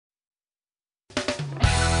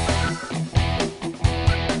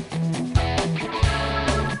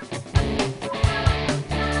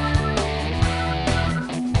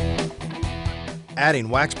Adding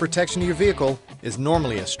wax protection to your vehicle is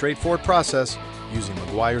normally a straightforward process using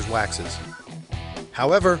Meguiar's waxes.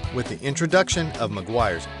 However, with the introduction of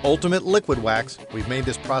Meguiar's Ultimate Liquid Wax, we've made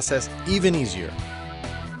this process even easier.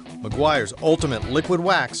 Meguiar's Ultimate Liquid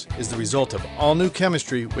Wax is the result of all-new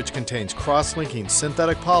chemistry which contains cross-linking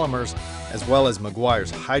synthetic polymers as well as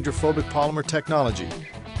Meguiar's hydrophobic polymer technology.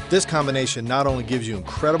 This combination not only gives you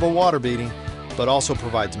incredible water beading, but also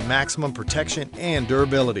provides maximum protection and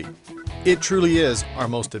durability. It truly is our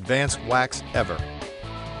most advanced wax ever.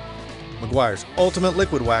 Meguiar's Ultimate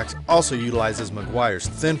Liquid Wax also utilizes Meguiar's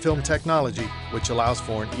ThinFilm technology, which allows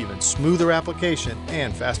for an even smoother application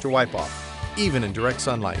and faster wipe-off, even in direct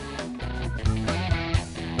sunlight.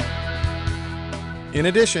 In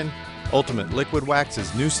addition, Ultimate Liquid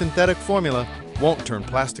Wax's new synthetic formula won't turn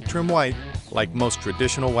plastic trim white like most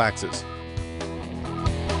traditional waxes.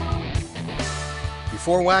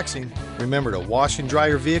 Before waxing, remember to wash and dry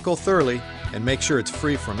your vehicle thoroughly and make sure it's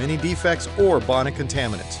free from any defects or bonding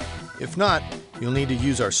contaminants. If not, you'll need to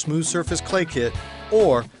use our Smooth Surface Clay Kit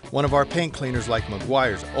or one of our paint cleaners like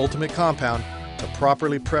Meguiar's Ultimate Compound to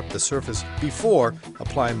properly prep the surface before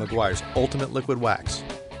applying Meguiar's Ultimate Liquid Wax.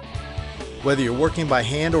 Whether you're working by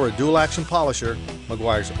hand or a dual-action polisher,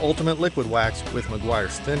 Meguiar's Ultimate Liquid Wax with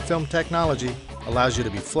Meguiar's ThinFilm technology allows you to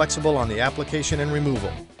be flexible on the application and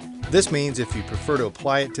removal. This means if you prefer to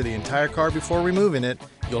apply it to the entire car before removing it,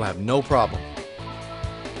 you'll have no problem.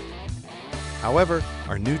 However,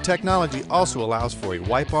 our new technology also allows for a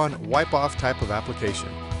wipe-on, wipe-off type of application.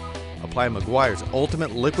 Apply Meguiar's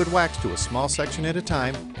Ultimate Liquid Wax to a small section at a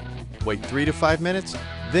time, wait 3 to 5 minutes,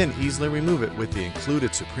 then easily remove it with the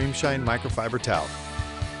included Supreme Shine microfiber towel.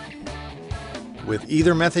 With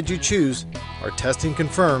either method you choose, our testing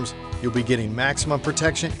confirms you'll be getting maximum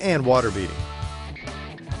protection and water beading.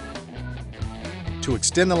 To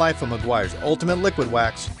extend the life of Meguiar's Ultimate Liquid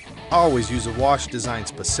Wax, always use a wash designed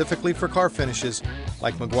specifically for car finishes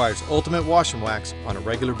like Meguiar's Ultimate Wash and Wax on a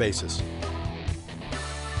regular basis.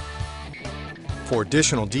 For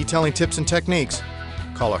additional detailing tips and techniques,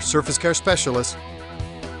 call our surface care specialist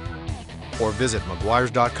or visit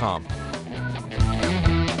meguiars.com.